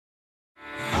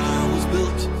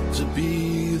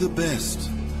be the best,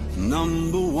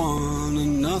 number one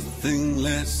and nothing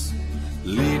less.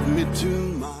 Lead me to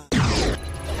my...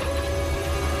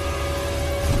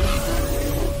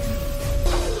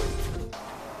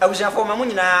 I was for my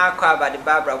money now, called by the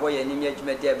Barbara boy and image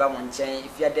made dear Bamonchain,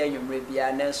 if you are there, you may be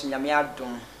a nurse in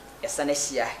Yamiadum, a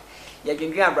Sanesia. You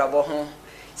can grab Bravo home.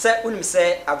 Sir, wouldn't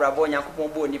say Abrabo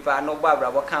Yakupo Nipa, no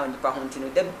Barbara County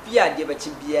Pahontin, the beer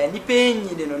debating beer, Nipping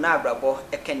in an Abrabo,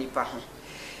 a canny pahon.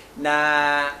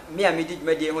 Na me a did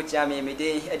media which I may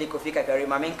day, a decofica carry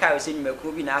my main car in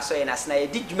Macubi, Nasso and as I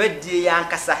did media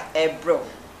Yankasa, Ebro.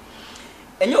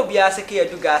 And you'll be as a care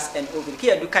do gas and over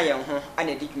care do Kayan home, and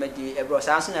a did media, a bro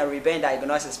Samson and revenge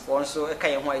diagnosis sponsor, a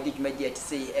Kayan who I did media to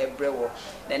say Ebro.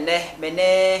 Then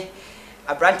mene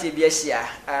a branty beasia,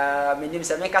 my name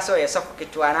is a Mecaso, a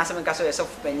socket to an answer Mecaso, a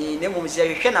soft penny, name of Monsieur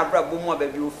Abrabo,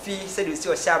 baby, fee, said you see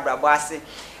a Shabra Bassi,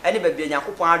 and if baby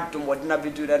Yakupan to what not be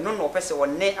do that no person or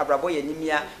ne Abrabo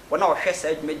Animea, one of her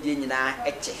said Medina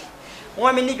etche.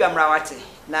 1 minute Rawati,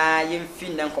 na yin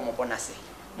fin and come upon us.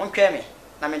 One creme,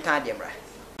 Namenta Debra.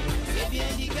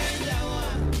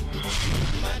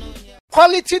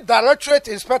 Quality Directorate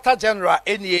Inspector General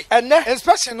NA and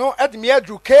inspection no admire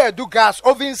do gas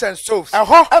ovens and stoves. A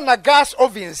ho and a gas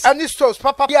ovens and stoves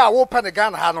papa ya open the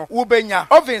gun hano ubenya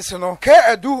ovens no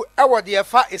care do our dear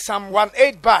fa is some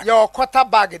 1/8 bag your quarter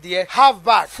bag dear half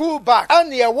bag full bag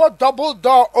and your what double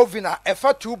door ovener e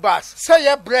for 2 bags say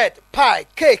your bread pie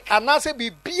cake and na say be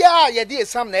bia ye dey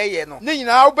some na ye no ni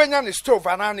nyina ubenya ni stove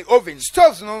and ni oven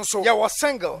stoves no so your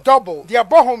single double dear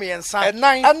bohom yensa and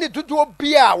 9 and dudu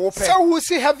bia wo pe who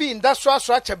see heavy industrial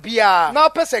structure bia now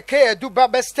pese care do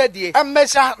baba steady and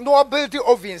measure no build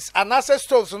ovens and access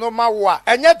stoves no mawa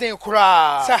enye den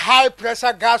kura say high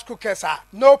pressure gas cookers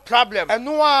no problem and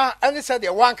no any say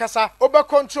the one kasa over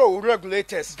control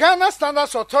regulators Ghana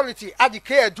Standards Authority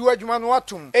adicare do adwuma no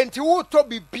atum enti wo to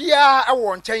bia e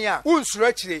wo nchen a unsuro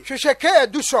akire hwehwe care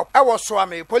do shop e wo so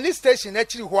ame police station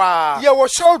akiri ho a ye wo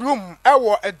showroom e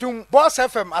wo edum Boss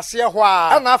FM ase ho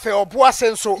a na afa obo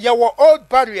asenso ye wo old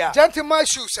barrier gentleman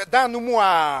shoes down no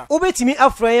more. Ubetimi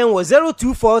Afrayan was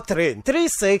 0243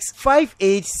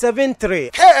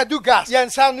 365873. Care do gas,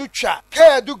 Yansa Nucha,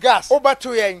 care do gas,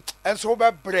 Obatuyen, and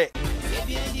sober bread.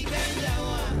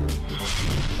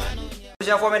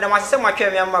 For me, the master, my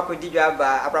champion, Marco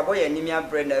Dijaba, Abrabo, and Nimia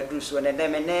Brenda Drusu, and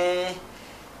then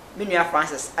Minia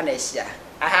Francis, Anesia.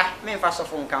 Aha, me fast of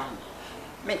phone come.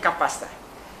 Make a pasta.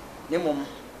 Name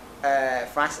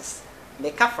Francis.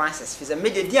 Make up Francis is a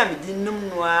media diam dinum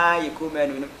noa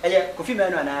Yakuman, coffee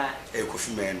man, and a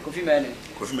coffee man,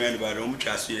 but I'm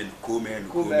just saying, cool man,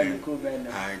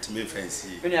 I to me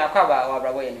fancy. When you are covered or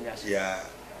Abrabo and yeah,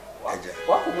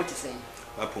 what would you say?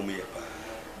 Apomia.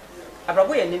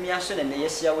 Abrabo and Nimia son and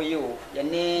yes, ya you, your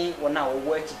name will now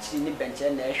work in the bench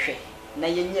and a shake. Na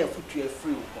ye near foot to a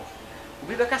free.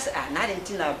 We because I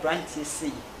 19 branches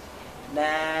see.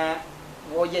 Na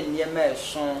Warrior near me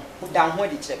son down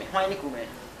what it said. Why Nicoman?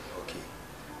 Okay.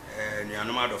 And you are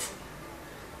no matter of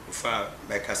far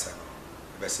by Casa,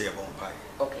 but say a bomb pie.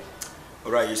 Okay.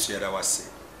 All right, you said I was say,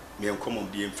 me and come on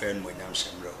being friend when I'm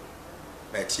shamro.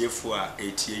 But here for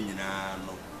 18 in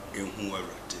no in whom I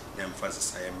wrote it,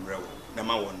 emphasis I am real.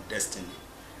 Number one destiny,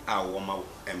 our woman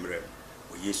emblem.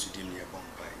 We used to dim near bomb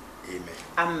pie.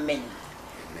 Amen.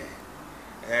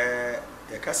 Amen.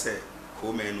 Yakase,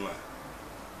 Homenua.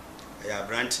 A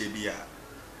branch be a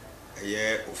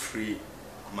year of free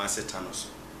Kumasi Tanoso.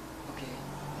 Okay.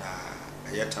 Na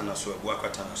a year Tanoso, a Waka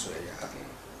Tanoso. Okay.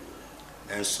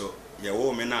 And so, your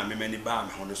woman, I many balm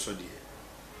on the sodi.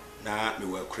 Now, we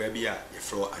were crabia, a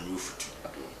floor and you foot.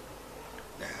 Okay.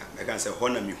 Now, I can say,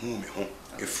 honor me whom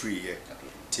a free year. Okay.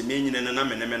 Timinian and a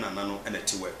man and a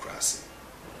two-way crossing.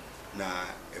 Now,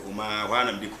 a woman, one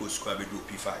and because squabby do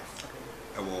P5.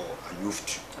 I will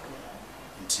unroofed.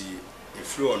 Until a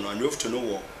floor no enough to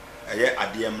know a year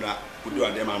at the Emra would do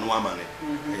a dem and woman,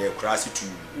 a year crassy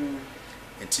too.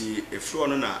 Until a floor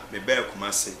no, me bear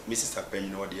Kumasi, Mrs.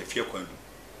 Tapen, or the fear coin.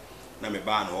 Na me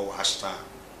ban or hashtag,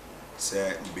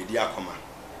 say, Bedia Coma.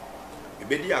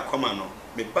 Bedia Coma no,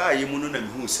 me buy you moon and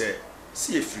who say,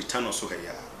 see a free ton or so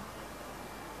here.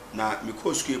 Na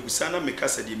because we busana me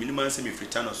casa the minimum semi free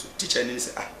ton or so, teacher and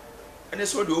say, ah, and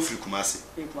it's all the free Kumasi.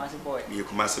 Me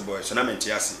Kumasi boy, so na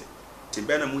mentiasi.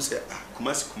 Timbena Muse,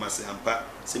 Kumasi, ampa,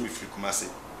 semi free Kumasi.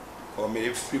 Or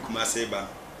me free Kumasi ban.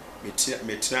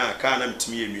 Metina, can't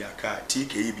to me in your car,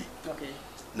 TKB. Okay.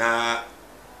 Na,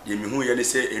 the Mihu Yadi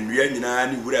say, and we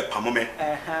are would have Pamome,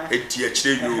 a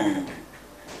tear you.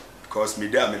 Because me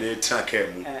damn it, track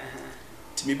him.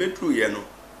 To me, be true, you know.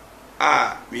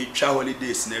 Ah, we travel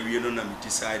holidays, never you know, I'm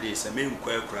decided, a main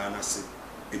quail crown, I say,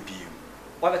 a beam.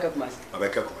 Abeka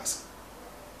Kumasi.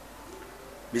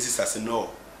 Mrs. Asino,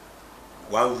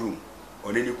 1 room,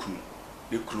 on any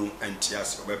crew, and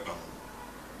tears of weapon.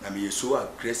 Na me so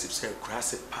aggressive say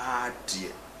crass pa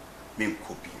dear me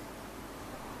copy.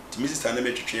 To Mrs.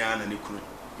 Anime Trian and Nikun,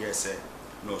 yes,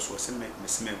 no, so send me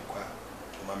Miss Menqua,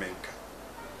 or Mamenka.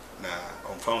 Na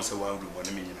on found a 1 room on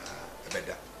a million a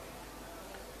better.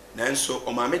 Nanso,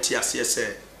 on my metias, yes,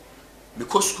 sir.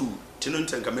 Because school,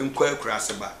 Tenant and Kamenqua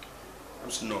crass back.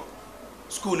 I'm so no.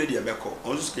 School lady a beco,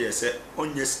 on the scale say,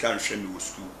 on yes, can't show me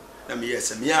school. Na me,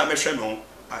 yes, me, I'm a shaman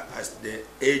at the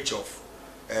age of.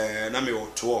 Name or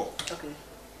 12. Okay.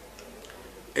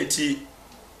 Eti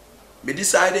me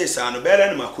decided say no better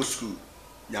than my school.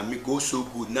 Na me go so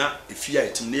good na if you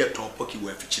item near top pocket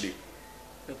we fichire.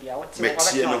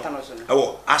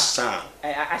 Oh, Ashtown.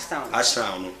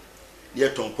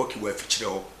 Near top pocket we fichire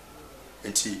ho.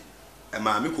 Enti e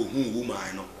ma me ko hu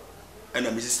woman no. And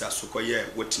a Mrs. Sokoye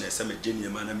witness some Jenny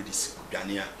man na me dis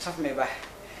Dania. Something me ba.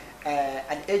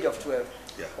 At the age of 12.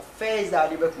 Yeah. First that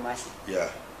you Kumasi. Yeah.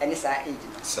 And it's our age.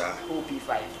 Sir.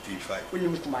 P5. P5. When you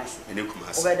Kumasi. In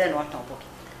Kumasi. Over then what on pocket.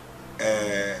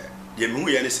 The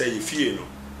moon and say if you know.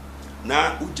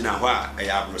 Na ujina hwa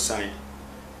ayabrosan.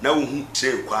 Na wo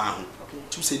train kwa ho.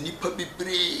 To say nipa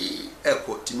bebre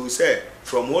eko timu say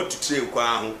from what to train kwa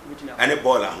ho. Ane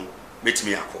ball ho.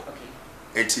 Metimi akọ.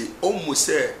 Enti omu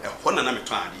say ehọ na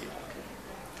meto ade.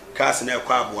 Cars na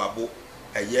ekọ aboabo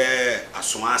eye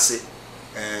asoase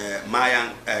mayan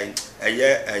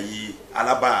ayi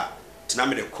alaba tina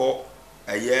me de ko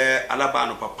alaba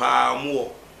no papa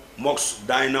mo mox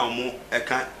dina mo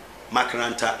eka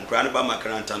makaranta nkra ne ba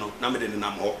makaranta no na me de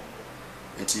nam ho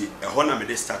nti ehọ na me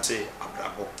de start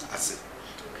abrabo ase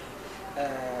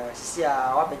sia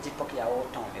wa be jipoki ya wo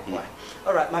ton me boy.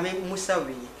 All right, mama Musa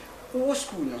we who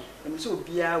school no em so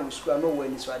bia wo school no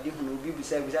wani so ade hu no bi bi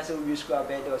say we school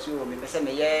abed o so me pese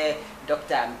me ye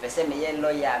doctor me pese me ye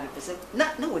lawyer me pese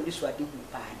na wani so ade hu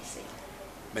pa ni say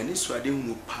mani so ade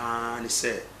hu pa ni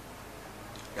say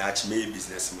that me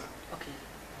businessman. Okay,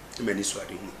 mani so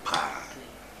ade hu pa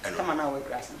tama na we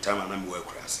class tama na me we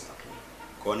class. Okay,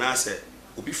 ko na say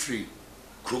obi free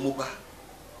kromo ba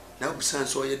na busan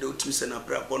so ye do timi say na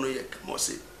bra bono ye mo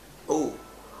say oh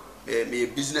me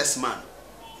businessman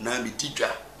na me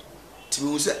teacher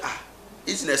timi say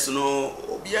business no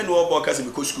obi an wo boka say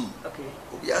me go school. Okay,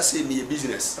 obi a say me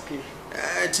business. Okay,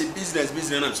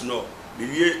 business na no me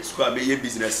wie school be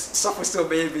business so for still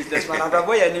be business man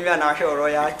Abrabo ye Animea na hwe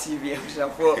Royal TV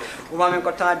so wo ma me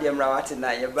nkota de mra wate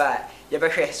na ye ba ye be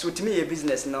hwe so timi ye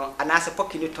business no ana se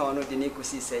pocket ni ton no de ne ko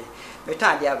si say me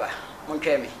ta de aba mo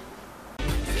ntwe me.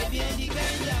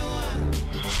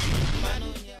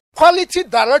 Quality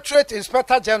Directorate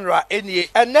Inspector General Animea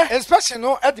and inspection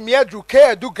no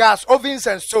Animea do gas ovens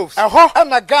and stoves.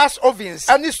 And a gas ovens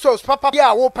and stoves papa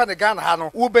ya open the gun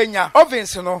hano ubenya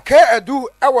ovens no do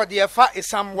ewa the fa is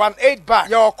some 1/8 bag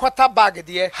your quarter bag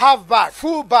the half bag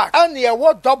full bag and your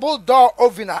what double door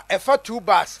ovener efa 2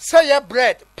 bags say your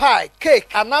bread pie cake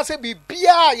and na say be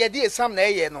bia ye di some na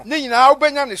ye no ni nyina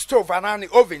ubenya ni stove and ani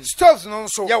oven stoves no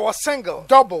so ya was single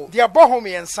double the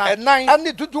abohomi and 9 and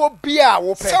the dudu bia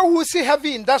open who see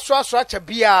heavy industrial structure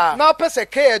bia now pese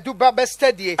ke do baba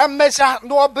steady and measure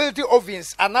no build the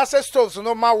ovens and access stoves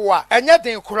no mawa enya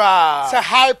den kura say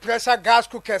high pressure gas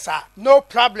cookers no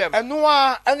problem and no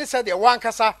any said the one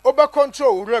kasa over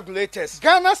control regulators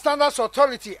Ghana Standards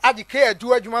Authority adike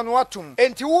do adwuma no atum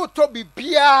enti wo to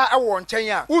bia e wo nchen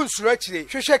a unsuro akire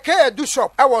hwehwe ke do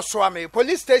shop e wo soame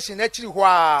police station akiri ho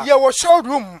a ye wo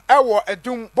showroom e wo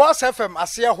edum Boss FM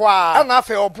ase ho a na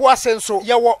afa obo asenso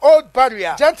ye wo old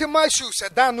barrier my shoes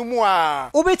down no more.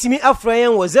 Ubetimi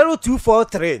Afrayan was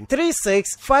 0243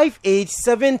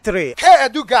 365873. Ke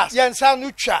do gas, yansa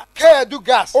nucha. Ke do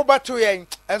gas, obato yen,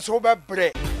 and so ba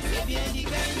bre.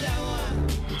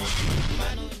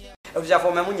 Obja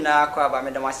for me nyina akwa ba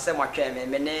me dem asese mo atwa me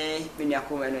ne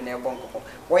beniako menu na ebon kokko.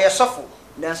 Wo ye sofo,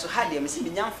 nanso hade me si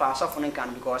binya mfa sofo no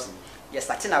kan because ye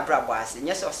start na Abrabo ase.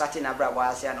 Nye so start na Abrabo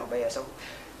ase na oba ye sofo.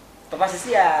 Papa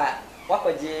sisi a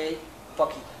wakoje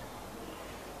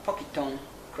pocket ton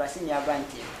crossing your branch.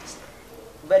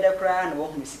 Better cry and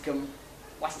walk Missicum.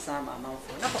 What's the same amount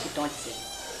for? Not pocket ton, say.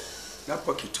 Not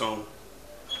pocket ton.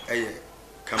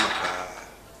 Come up.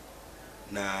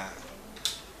 Na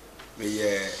me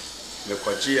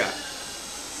kwajia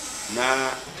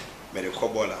na me the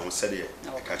cobble on said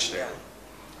catch there.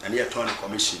 And here turn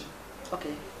commission.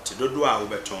 Okay. To do a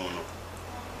beton.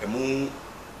 A moon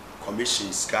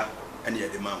commission scar and the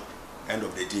demand. End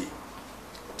of the day.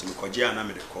 Timikogia na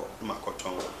me de ko ma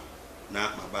koton na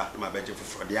ma beje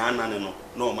foforo de ana ne no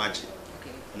na o maji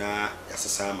na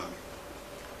yasesa ma me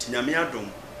tinyame adom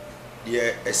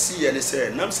de esi ye ne se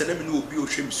nam se na me no obi o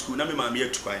hwem school na me ma me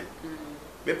atukwan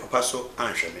me papa so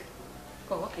anhwe me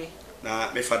oh okay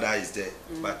na me father is there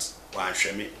but wa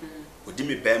anhwe me odi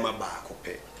me bema ba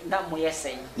akopɛ na mo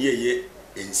yesen ne ye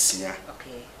ensia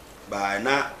okay ba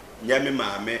na nya me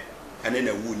ma me ane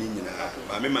na wu ni nyina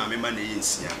ba me ma me ma na ye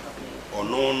ensia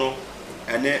ono no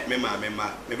ene me ma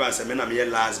me ba se me na me ye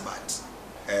last but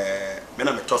me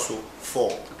na me toso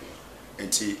 4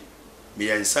 enti me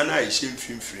yansa na ye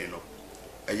mfimfiri no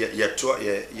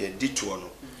ye dito no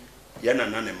ye na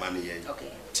ne ma ne ye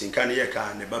tinka ne ye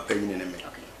ka ne ba panyine ne me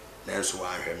na enso wa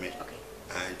ahwe me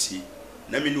anti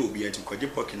na me no obi anti kwaje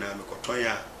poki na me koton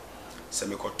ya se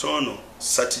me koton no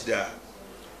Saturday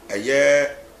aye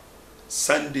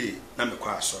Sunday na me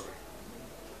kwa asori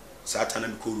Saturday na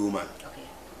me ko Roman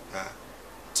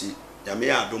ti ya me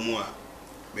adomu a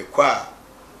me kwa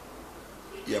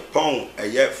ye pon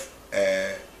aye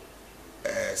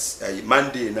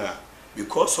Monday na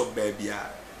because of baby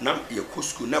na ye ko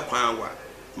school na kwan wa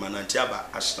mananti aba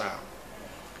ashra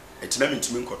etina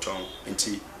mentimi nkoton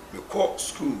enti me ko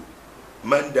school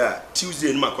Monday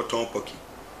Tuesday na makoton poki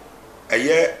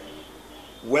aye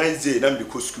Wednesday na me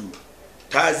ko school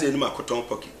Thursday na makoton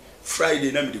poki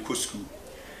Friday na me ko school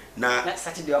na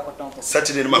Saturday wakoton poki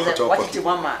Saturday na makoton poki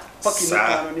what mama poki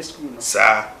no no school no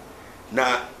sa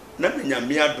na me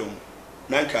nyame adom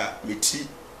nanka meti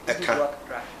eka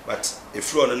but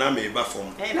if you na me ba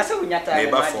form na se unyata me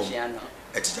ba form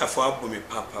a teacher for abo me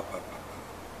papa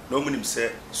no munim say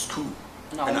school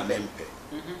na mempe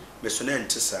me so na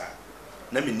ntisa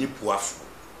na me nipu afo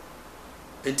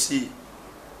enti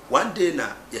one day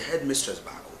na your headmistress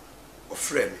back o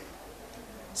frame me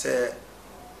say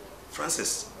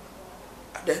Francis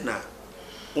adena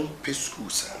umpe school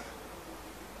sa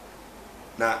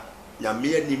na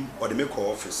nyame anim o de me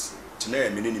call office tina ya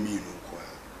me ni mi nu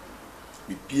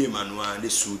mi pie manua ne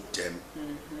su dem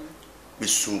me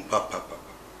su papa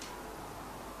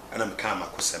ana me kama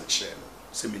kusem kire no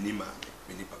se me ni ma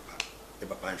me ni papa me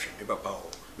papa nhwe me papa o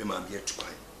me ma me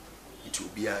atukwan it will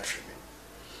be a hwe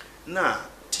na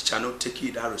teacher no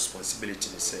take that responsibility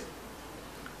ne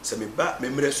say me ba me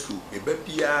mre school me ba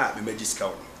bia me magiska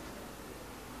wo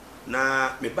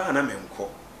na me ba na me nko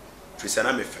twisa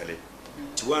na me fele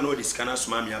ti wa no diskana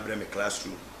soma me abre me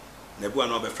classroom na bu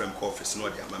na obefrem ko office no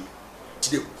de amame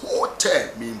the hotel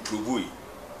me improve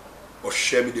or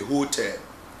share me the hotel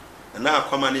and now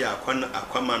akwama na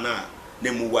akwama na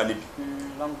ne muwa ne bi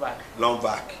long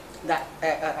back that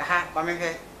ba me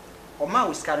he o ma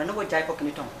wiska no go jai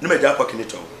pokiniton no me jai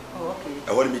pokiniton oh okay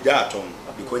I want me jai aton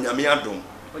because nyame adom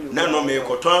na no me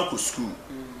koton ku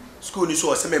school ni so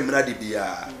o se me mra de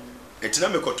bia etina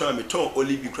me koton me ton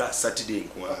only bi kra Saturday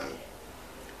nko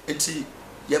enti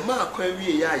ye ma akwan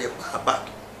wie ya ye back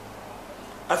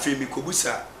afi mi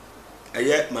kobusa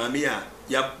eye maami a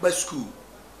ya ba school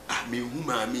me hu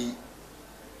maami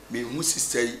me hu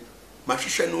sister ma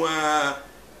hwehwe no a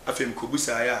afi mi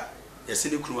kobusa ya yesi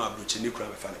ne kunu abrochi ne kunu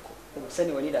abefa ne ko se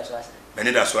ne woni da so asa me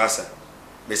ne da so asa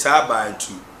me sa ba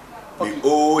ntu me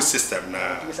o sister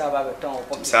na me sa ba beton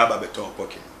poki sa ba beton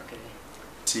poki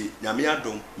ti nyame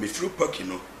adom me fru poki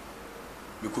no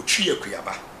me ko twi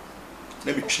akuyaba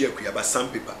na me twi akuyaba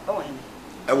sandpaper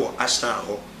ewo ashna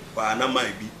ho wa na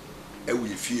mai bi ewu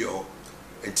efie ho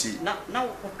enti na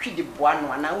wotwi di boa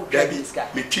no na wotwi diska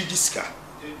me twi diska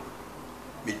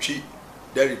me twi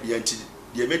dari bi anti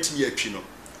de metimi atwi no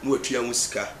na watwi anwu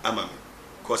sika ama me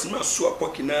cause na so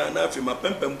apoki na afi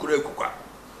mapempem kura ekukwa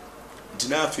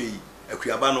dina afi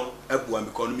akuyaba no ebua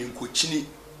me kono me nkochini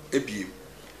ebiem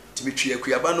ti me twi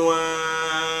akuyaba no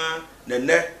na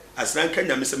ne asranka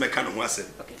nyame se meka no ho asem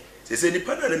se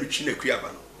nipa na me twi na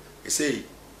akuyaba no say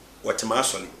what ma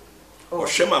asole o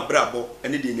hwema Abrabo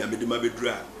ene de nyame de ma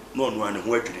bedura na ono ane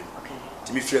ho adwire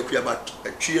ti mi fira akuyaba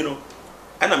atwie no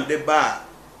ana me de ba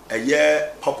eye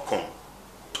popcorn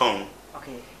ton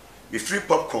mi free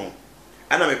popcorn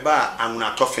ana me ba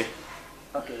anuna tofe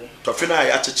tofe na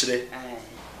ya chechire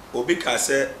obi ka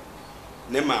se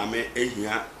ne maame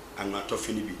ehia anuna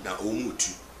tofe ni bi na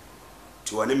omutu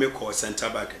ti woni me call center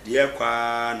back de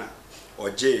kwa na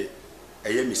oje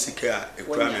eye misika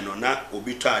ekura me no na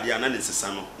obi to ade ana ne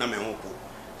sesa no na me ho ko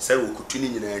se wo kutuni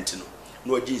nyina anti no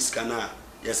na oji iska na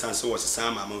yesanse wo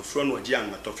sesa ma ma fro no oji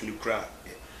an matofi ni kura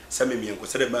se me mienko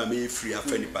se de ba me free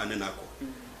afa ni pa ne na ko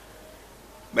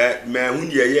me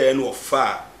hun ye no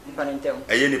ofa ni panentem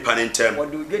eye ni panentem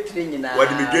wodi dwetire nyina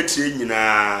wodi me dwetire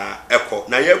nyina eko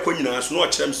na ye ko nyina so no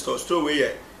okyerem store we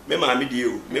ye me ma me de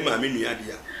o me ma me nua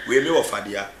de a we me ofa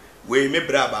de a we me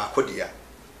bra ba akodia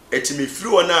eti me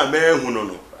free wona ma ehu no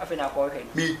no afi na ko hwe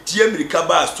me die America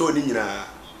ba store ni nyina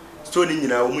so ni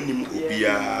nyina wo munim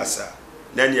obia sa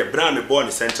na ne bra me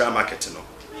born central market no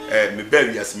me ba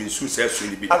wias me nsu sa so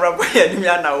ni bi Abrabo ya ni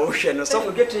na wo hwe no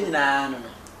so get nyina no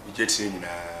get nyina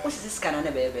o si scan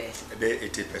na be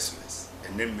 80 pesos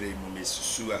and then me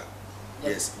susu a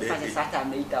yes be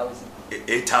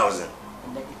 8,000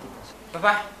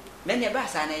 papa me ne ba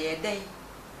sa na ye dai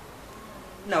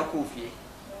na ko fie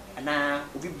ana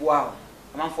obi boa o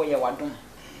amanfo ye wadom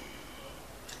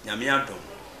nyame adom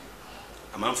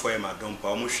amanfo ye madom pa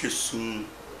o mo hwe sun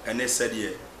ene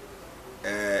sede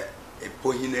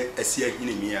epohine asia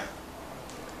hine mia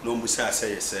no mbusa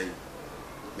aseye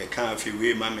me kan fi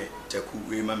we ma me taku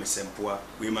we ma me sempoa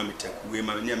we ma me taku we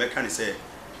ma ne me kan say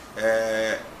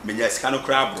me nya sika no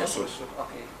kra bro so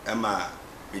okay ema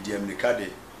me di america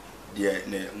de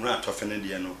ne nwa atofe ne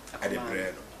de no ade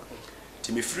bre no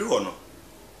ti me free ho no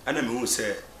ana me hu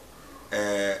say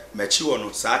machi wo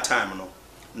no saa time no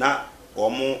na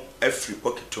omo afri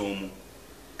pocket mu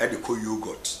ade ko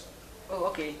yogurt oh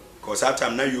okay cause that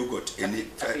time na yogurt any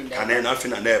can na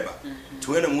fina neighbor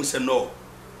to when mu say no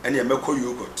and you make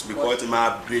yogurt because my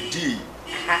bready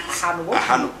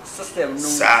hano system no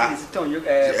is ton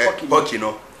pocky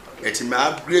no it my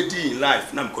upgrade in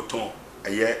life na mkoton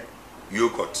aye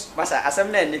yogurt masa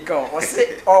asem na nika o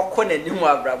se okọ na ni hu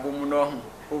Abrabo mu no ho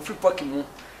o fi pocky mu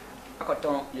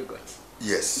akoton yogurt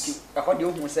yes akodi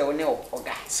hu se o ne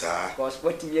oga sir because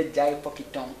what me jai pocky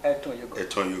ton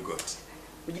yogurt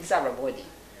we dig Abrabo di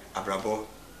Abrabo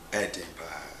eden pa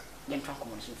dem fa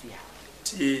komo so fia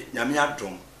ti nyame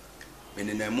adom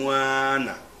menenemu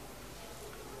ana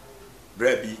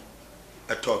brabi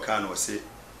atoka na o se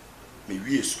me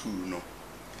wie school no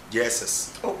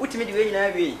Jesus oh utimi di we nyina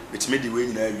wie bitimi di we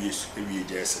nyina wie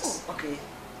Jesus oh okay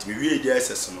ti me wie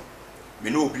Jesus no me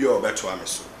no obi o beto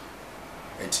ameso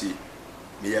enti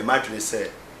me ye madwene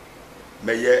se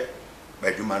me ye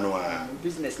baduma no a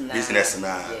business na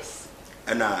yes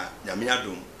ana nyame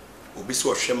adom obi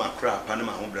so hwe makra pa na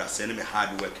ma ho brase ne me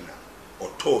hard work na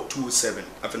oto 27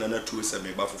 afena na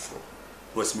 27 ba foforo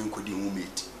was me nkodi hu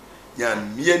mate nya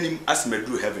mianim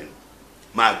asmedru heaven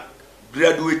ma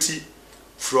graduate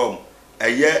from a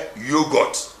year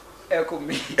yogurt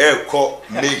eko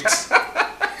mate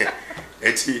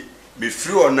eti me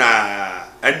free ona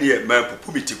ane ma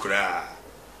pupu miti kura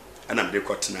ana me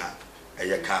kotena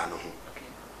eye ka no ho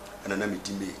ana na me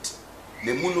di mate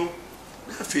ne mu no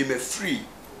na fe me free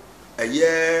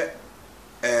eye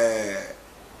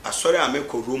asori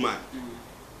ameko Roman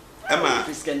ema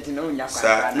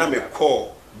sa na me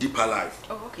call deeper life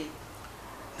oh okay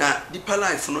na deeper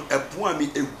life no eboa me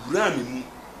ewura me mu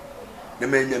na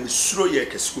manya me suro ye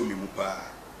keso me mu pa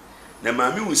na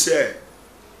ma me hu say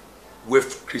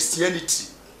with Christianity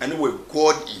and with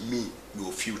God in me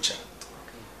no future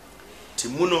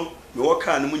timuno me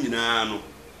woka no mu nyina no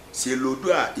se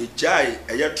lodu a ejai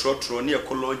eye trotro ne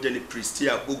ekolonje ne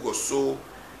priestia bogoso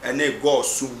ene go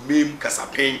so mem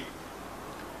kasapen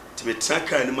ti me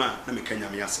traka ni ma na me kanya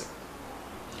me ase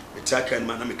me traka ni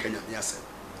ma na me kanya me ase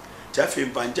Jeff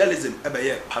evangelism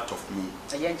ebe part of me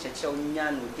ayen cheche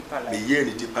onya no deeper life me ye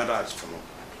ni deeper life for no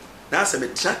na ase me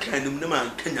traka ni na ma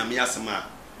kanya me ase ma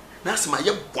na ase ma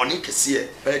ye bone kese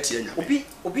ba tie nya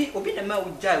obi na ma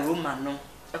uja Roman no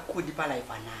akọ deeper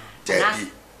life ana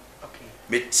Daddy okay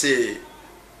me te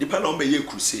deeper life be ye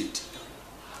crusade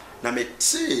na me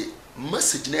te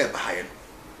message na eba haye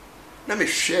na me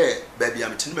hwe ba bia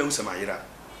me tene ma hu se mayira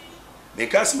me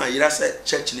ka se mayira se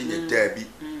church ni nye dabi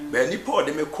ba ni Paul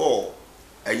de me call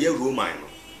aye Roman no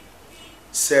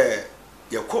se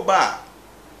yakoba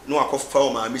no akofa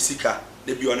o ma misika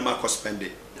de bi one ma ko spend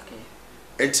okay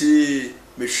enti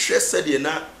me hwe se de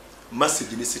na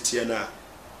message ni sitie na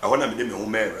ahona me de me hu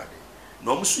ma awrade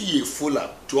no mo so ye full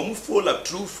up to mo full up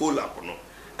true full up no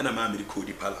na ma me ko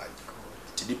deeper life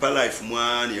deeper life mu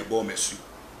an ye bo mesu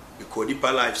because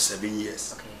deeper life 7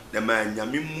 years okay na ma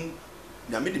nyame mu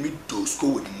nyame de mi do sko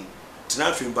wodi mu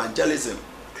tina fi evangelism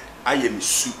aye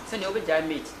mesu se ne obeja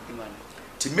mate di man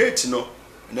ti mate no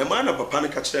na ma na papa no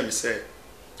ka kire me se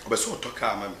obeso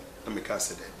otoka ama me na me ka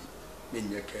se da bi me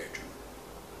nya ka adwuma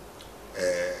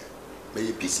me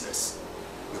ye business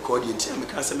because the entire me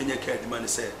ka se me nya ka adwuma ne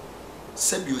se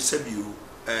sabio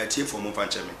tie for mo fa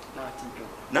cheme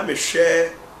na me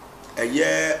hwe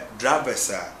eye drivers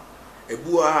a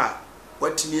ebua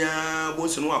watimia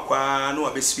bonso no akwa no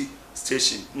abesi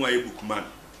station no aye bookman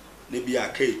ne bia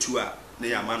ka etu a ne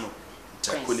yama no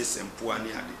tako ne sempo ane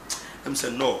ade em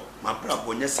say no ma bra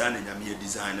bonye sa na nyame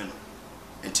design no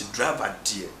enti driver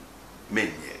die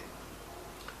menye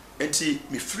enti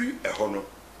me free eho no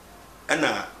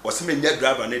ana wose menye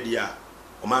driver ne dia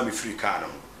o ma me free car no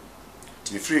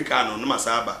enti me free car no no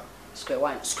masaba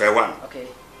square one okay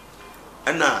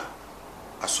ɛna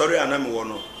asɔre a na me wɔ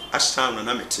no asham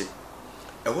na mete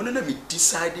ɛhɔ no na me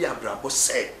decide abrabɔ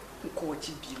sɛ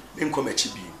nkɔ machi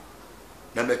bi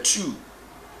na matu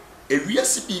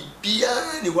ewiase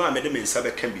bibia ni hɔ a mede me nsa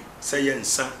bɛka bi sɛ yɛ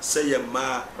nsa sɛ yɛ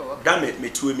ma da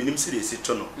metu eminim sɛ de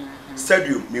to no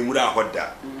stadium me nwura hɔ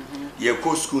da ye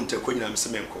ko school ntakɔ nyina me sɛ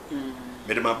menkɔ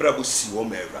mede mabrabɔ si wɔ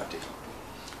ma awurade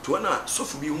to na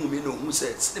sofu bi hu me no hu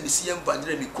sɛ sɛ me si yɛ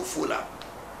mvadira me kofola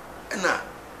ɛna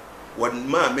wɔn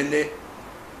ma me ne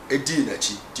edi na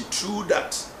chi the true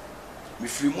that me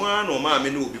free mu ana ma me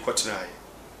ne obi kɔtenae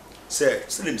sɛ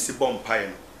sɛ me si bɔ mpae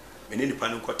no me ne nipa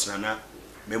no kɔtena na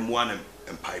me mua na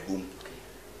mpae bom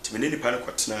ti me ne nipa no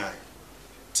kɔtenae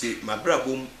ti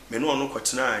mabrabom me no ɔno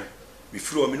kɔtenae me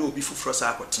free o me ne obi foforo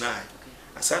sa kɔtenae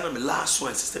asa na me last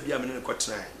one sister bia me ne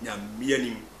kɔtenae nya me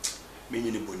anim me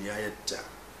nyine boni ayɛ da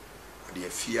ɔde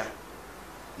afia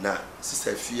na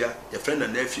sister afia your friend na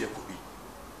afia kobi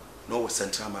no was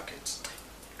Central Market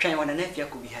twan wona na afia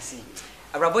kobi hase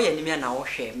abrabo ya Animea na wo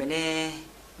hwe me ne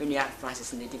menua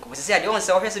Francis ne dinko se ade on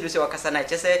se wo hwe se do se wakasa na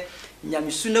che se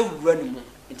nyamesu na wura no mu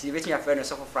nti betumi afre no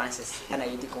so for Francis ana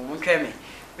yedi ko mo ntwe me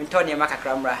nto ne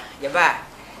makakra mra ye ba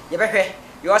ye behwe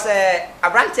yo se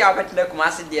abrante a betna kuma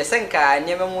ase de senka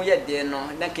nyema mu ye de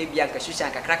no na ka bia nka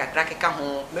hwehyan kakra ka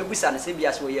ho mebusa no se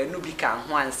bia so ye no bi ka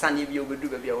ho ansa ne bia obedu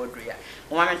ba bia wodu ya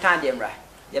mo ma mentan de mra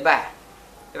ye ba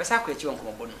ye be sa ko echi won ko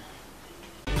mo no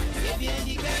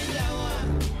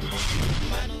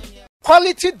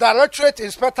Quality Directorate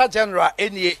Inspector General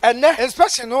Enie ene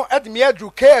inspection no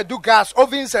Animea do gas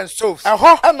ovens and stoves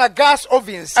and na gas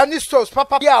ovens any stoves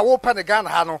papa bia wo pa ne Ghana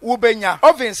ha no wo benya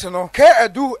ovens no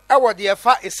edu ewo de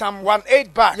fa isam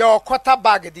 18 bag your quarter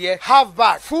bag de half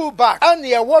bag full bag and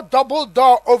ye wo double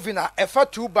door oven efa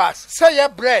 2 bags say ye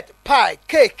bread pie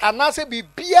cake anase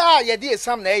bibia ye de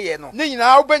isam na ye no ne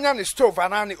nyina wo benya ne stove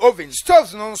anani oven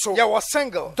stoves no so ye was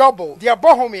single double de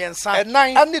abohom yensa and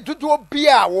 9 and dudu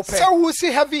bia wo pe who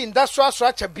see heavy industrial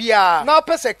structure bia now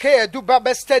pese ke do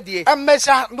baba steady and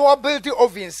measure no build the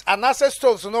ovens and access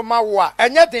stoves no mawa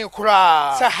enya den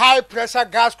kura say high pressure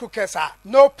gas cookers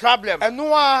no problem and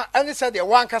no any said the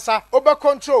one kasa over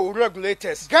control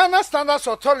regulators Ghana Standards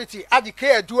Authority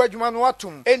adike do adwuma no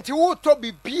atum enti wo to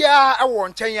bibia e wo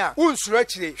nchen a unsuro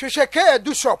akire hwehwe ke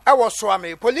do shop e wo so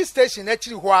ame police station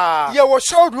akiri ho a ye wo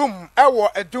showroom e wo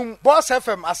edum Boss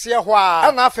FM ase ho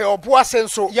a na afa obo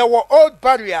asenso ye wo old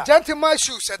barrier gentleman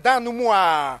shoes dan no mu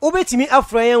a obetimi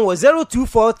afran wo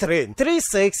 0243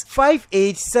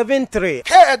 365873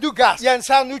 ke do gas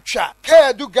yensa no twa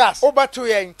ke do gas obato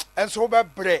yen enso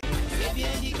obebre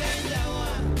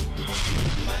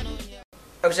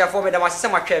Obja for me da masese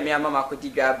matwa me ama makodi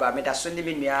dwa ba me da so ne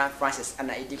menua Francis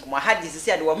ana edi kuma hadi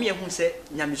sisi ade wo me hu se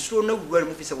nyamesuro no wuwar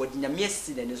mu fi se wodi nyame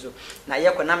asi ne so na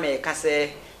ye ko na me ka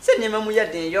se nema mu ye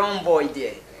den young boy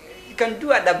there you can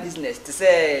do other business to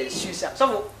say shoes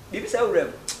so bibi say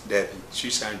urem there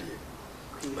shoes and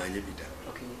manye bida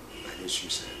okay manye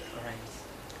shoes all right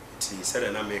ti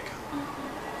said na make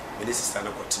me sister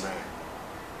na kotena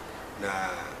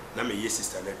na me ye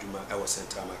sister na duma I was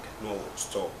Central Market no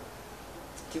store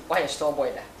why store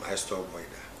boy da my store boy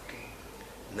da okay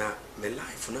na me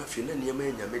life na fi na niam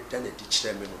anya me da na di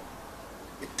kire me no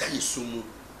me da yesumu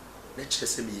na kire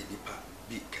se me ye nipa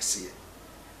bi kase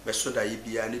me so da ye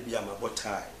bia na bia ma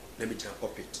botai na me jam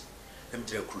puppet na me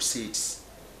jam crusades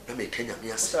na me kanya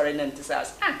me ase sorry na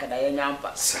ntisas anka da ye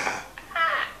nyampa sa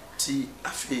ti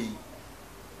afei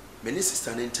me ni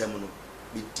sister na ntem no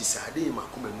me decide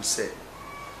makoma mu se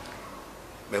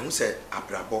me hu se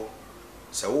abrabo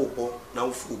se wo bo na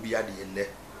wo fu obi ade enne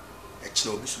e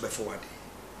kina obi so be for wade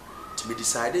ti me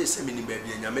decide se me ni ba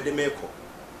bia nyame de meko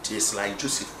ti is like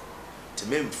Joseph ti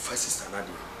me mfa sister na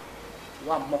de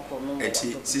wa moko no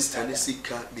enti sister ne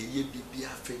sika be ye bibia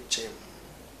fe chem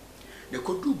ne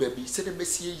kodu ba bi se de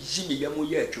besie yi me yamo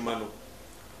ye adwuma no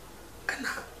ana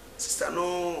sister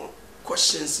no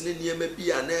questions ne niema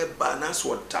bia na ba na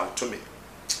so doubt to me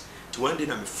ti one day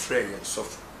na me frɛ and so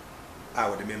I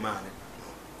would me man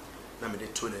na me de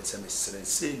to na nse me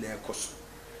sense na ekoso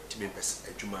ti me bes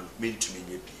adwuma no me ntumi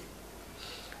nya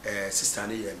bi sister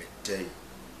ne ye me dey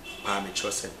pa me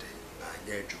chose dey na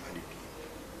nya adwuma ne bi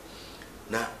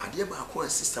na ade ba ko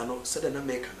sister no said na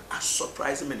make na a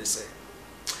surprise me ne say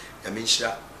ya me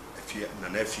nhira afia na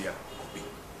na afia obi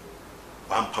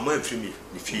wa mpama afiri mi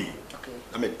ne fi okay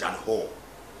na me dan ho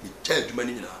me tell adwuma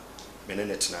ne nyina me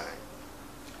ne tena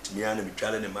ti me ana me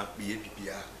twale ne ma be ye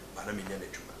bibia ba na me nya na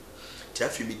adwuma ti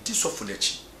afi me di sofo na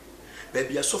chi ba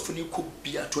bia sofo ni ko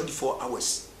bia 24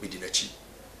 hours me di na chi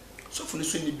sofo ni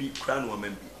so ni bi kra no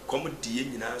man bi kom die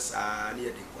nyina saa ne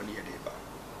ye de ko ne ye de ba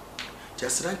ti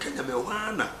asran kanya me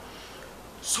wana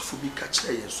so for be catch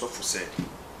ye so for said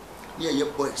near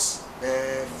your boys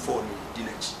 4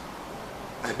 dinach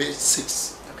I bet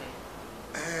 6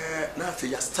 now if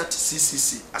you start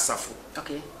CCC asafo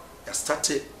okay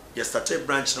you started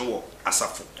branch no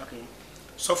asafo okay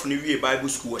so for new Bible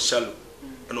school was shallow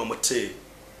and omote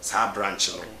sa branch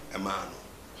no e ma no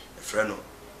e frɛ no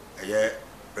eye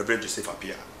Reverend Joseph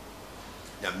Apia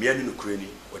ya mia ni no kurani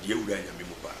ode yewura nyame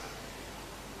mu ba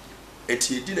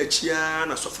enti edi na chia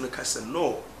na sofo no kase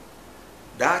no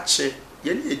daache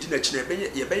ye ni edi na chi na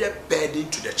ye be burden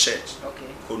to the church okay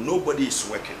for nobody is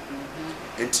working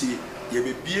enti ye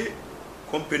be bie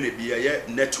company bi ye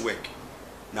network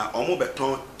na omo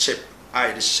beton chip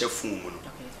ai de chef mu no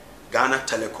Ghana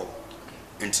Telecom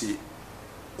enti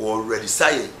already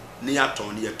say ni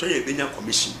aton ye to ye benya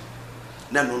commission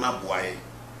na no na boae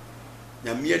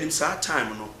na me anim sa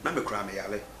time no na me kra me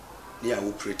yale ni a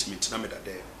operate meet na me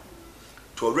dade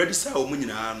to already say o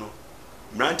munyina no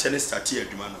mrante ne start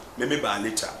adwuma no me ba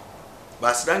later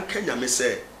but dan Kenya me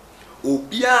say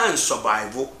obia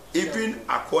survive even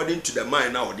according to the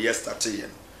mind now the starting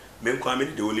me kwa me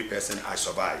the only person I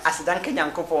survive as dan Kenya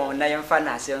nkopon na yemfa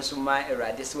na ase nso ma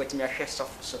erade so watimi ahwe so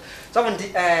so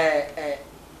ndi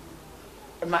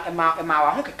ma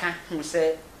wa ho keka hu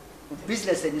say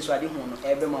business any so ade hu no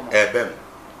ebem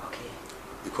okay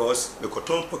because me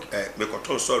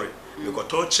cotton sorry me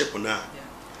cotton chip na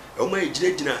o ma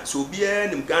ejina so bia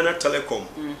nim Ghana Telecom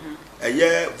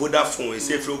eye Vodafone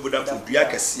say free Vodafone bia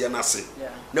kase na ase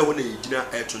na ho na ejina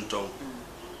etonton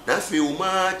na fe o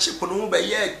ma chip no be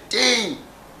ye den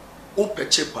o pe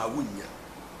chip a wunya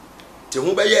te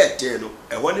ho be ye den no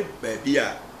e ho ne ba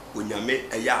bia onyame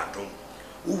eye adom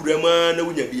uwurama na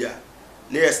wunya bia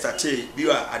na ye starte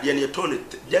bia ade ne ton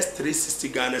just 360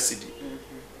 Ghana cedi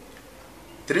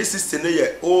 360 na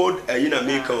ye old yina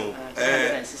make on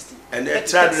and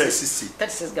 360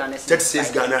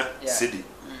 36 Ghana cedi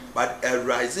but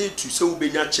rise to so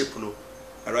benya chip no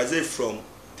rise from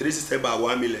 360 by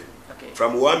 1 million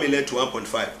from 1 million to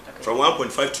 1.5 from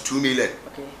 1.5 to 2 million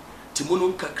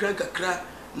timono kakra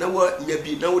na wa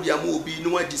nyabi na wo dia ma obi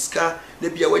no wa diska na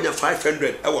bia wanya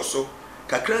 500 e wo so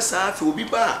kakra sa fe obi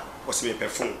ba wo se me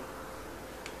perform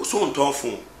wo so nton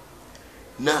fon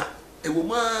na e wo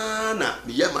ma na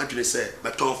me ya ma dwene se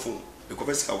me ton fon me ko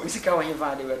fesa wa sika wa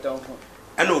heva de we ton fon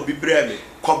ana obi bra me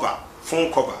cover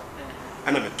phone cover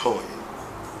ana me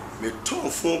ton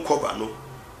phone cover no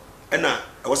ana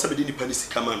e wo se be di nipa ni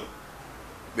sika ma no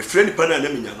me friend nipa na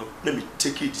me nya no na me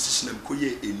take a decision na me ko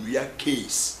ye enua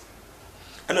case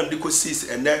ana me de ko sis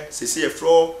ene se se e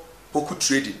fro poku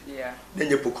trading na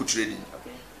nye poku trading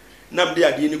okay na me de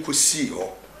ade ni ko si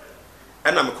ho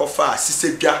ana me ko fa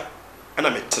sisedwa ana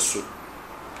me teso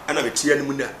ana me tie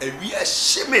mu na awia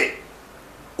hyeme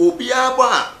obi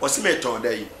aba o se me ton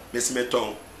dai me se me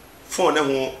ton phone na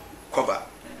ho cover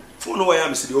phone no ya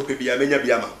me se de ope bia menya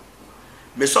bia ma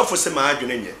me sofo se ma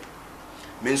adwene nye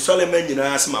me nsole ma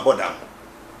nyina se ma bodam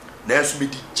na enso me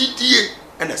di gidie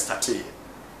na started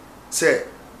say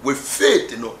with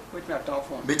faith no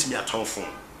betimi aton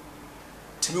phone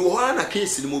timi wo na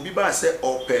case ni mo bi ba se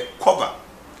ope cover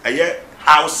aye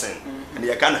housing and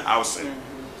you can housing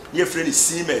your friend is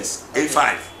Siemens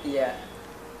A5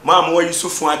 mama wa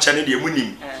Yusufu acha ne de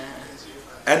munim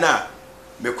ena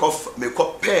me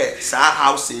ko pair sa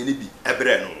housing ni bi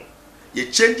ebre no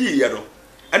ye change ye no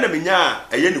ena me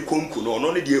nya aye ne konku no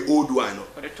no ne de old one no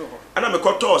ena me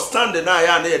ko to stand na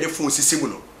ya na ye de phone sisimu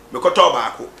no me ko to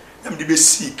baako na me de be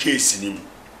see case ni mu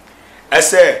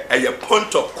ese aye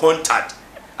point of contact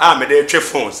me dey twe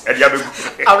phones e dia be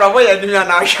Abrabo ya dunya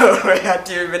na show ya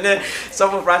TV ne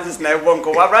so Francis na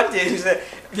ebonko wa brand e say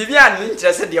Vivian ni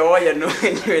interest de o ye no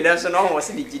anyway na so no ho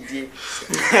se digidie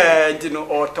di no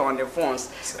all on the phones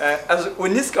as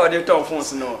oniska de ton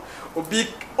phones no obi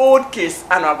old case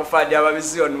ana akofa de aba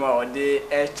bisi onu a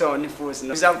de turn phones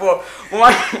no example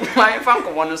my fan ko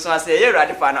wono so ase ye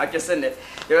rade fa na twese ne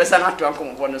ye be sa na to anko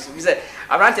mo no so bi say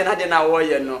abrante na de na wo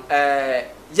ye no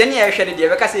yeni e hwede de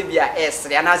be ka se bia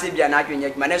esre ana se bia na adwenya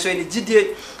adwuma na so eni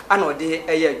gidie ana ode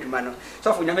eye adwuma no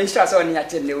so fo nyama nhyira so oni ya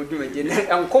tene odwuma je ne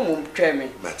enkomo tweme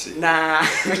na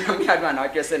nyama adwuma na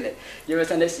twese ne ye be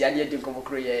sa na sia de dinkomo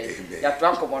kro ye ya to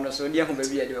ankomo no so de hu ba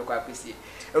bia de be kwa apesi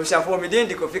obusafo me de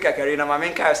ndikofika kare na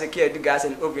mamenka se ke adu gas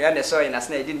and over and so na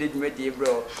se na de ndwuma de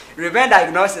bro revenge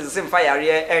diagnosis se mfa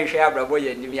yare enhwe abrabo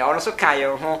ye nim ya ono so kan ye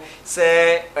ho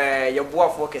se ye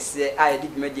boafo kese a de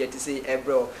dwuma de ati se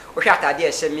bro o hwa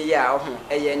atade me ya ho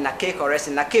eye na cake correct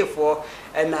na cake for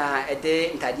na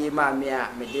ede ntade ma me a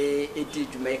me de edi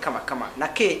dwuma kama na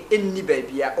cake enni ba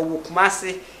bia owo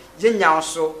kumase ye nya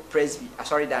so presby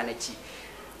sorry da na chi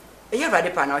eye rade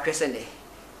pa na otwese ne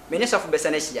me ne sofo besa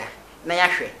na hia na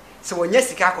yahwe se wonya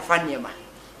sika akofa niema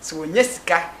se wonya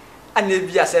sika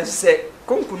anabi asenso se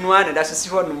konkunu ana da so si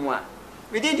ho no mu a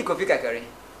we dey di kofi kakare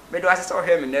me do asese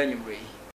ohwe me na anwumre